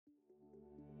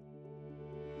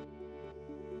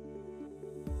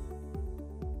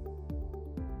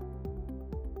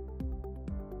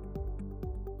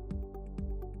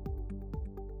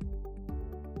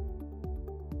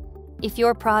If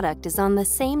your product is on the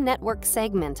same network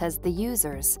segment as the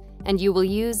user's, and you will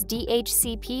use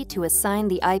DHCP to assign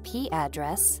the IP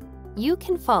address, you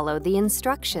can follow the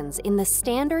instructions in the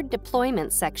standard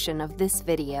deployment section of this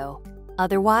video.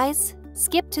 Otherwise,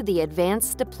 skip to the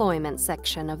advanced deployment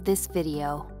section of this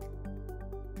video.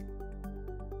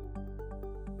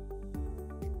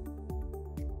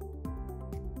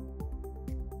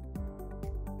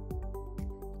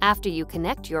 After you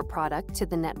connect your product to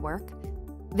the network,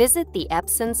 visit the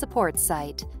Epson support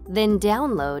site, then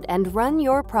download and run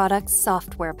your product's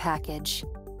software package.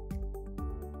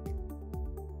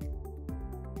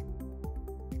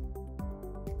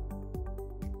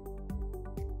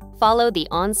 Follow the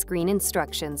on-screen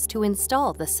instructions to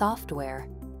install the software.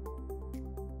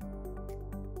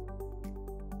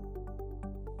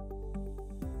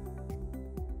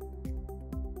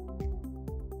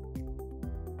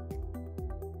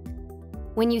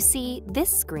 When you see this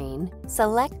screen,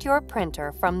 select your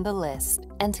printer from the list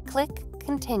and click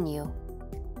Continue.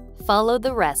 Follow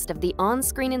the rest of the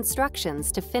on-screen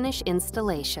instructions to finish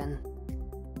installation.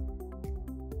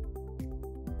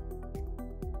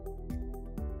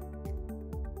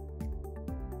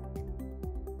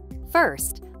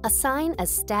 First, assign a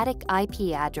static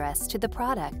IP address to the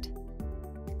product.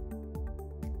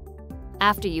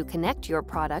 After you connect your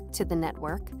product to the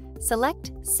network,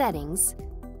 select Settings,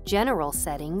 General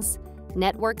Settings,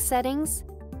 Network Settings,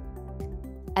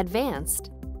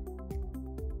 Advanced,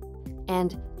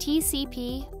 and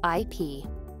TCP/IP.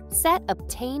 Set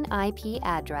Obtain IP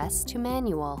Address to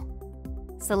Manual.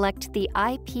 Select the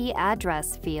IP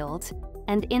address field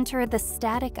and enter the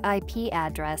static IP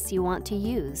address you want to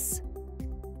use.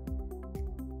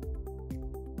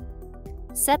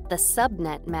 Set the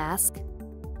subnet mask,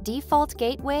 default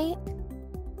gateway,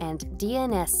 and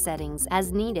DNS settings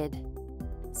as needed.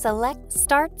 Select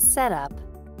Start Setup.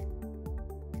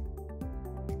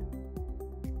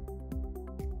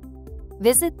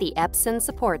 Visit the Epson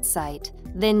support site,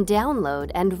 then download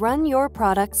and run your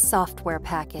product's software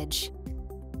package.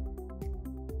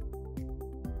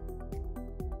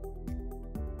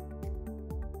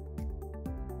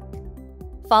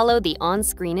 Follow the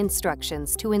on-screen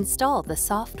instructions to install the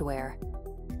software.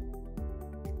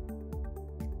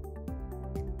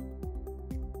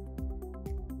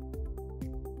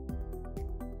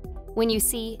 When you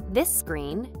see this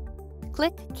screen,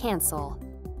 click Cancel.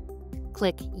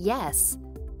 Click Yes,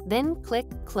 then click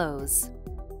Close.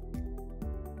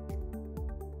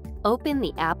 Open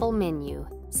the Apple menu,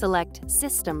 select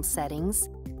System Settings,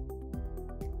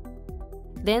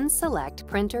 then select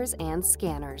Printers and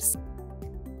Scanners.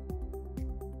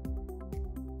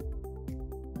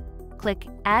 Click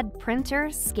Add Printer,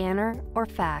 Scanner, or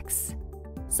Fax.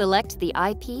 Select the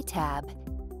IP tab.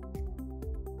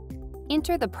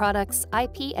 Enter the product's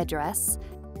IP address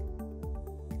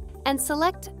and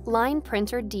select Line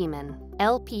Printer Daemon,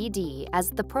 LPD,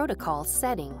 as the protocol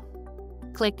setting.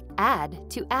 Click Add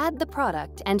to add the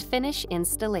product and finish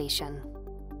installation.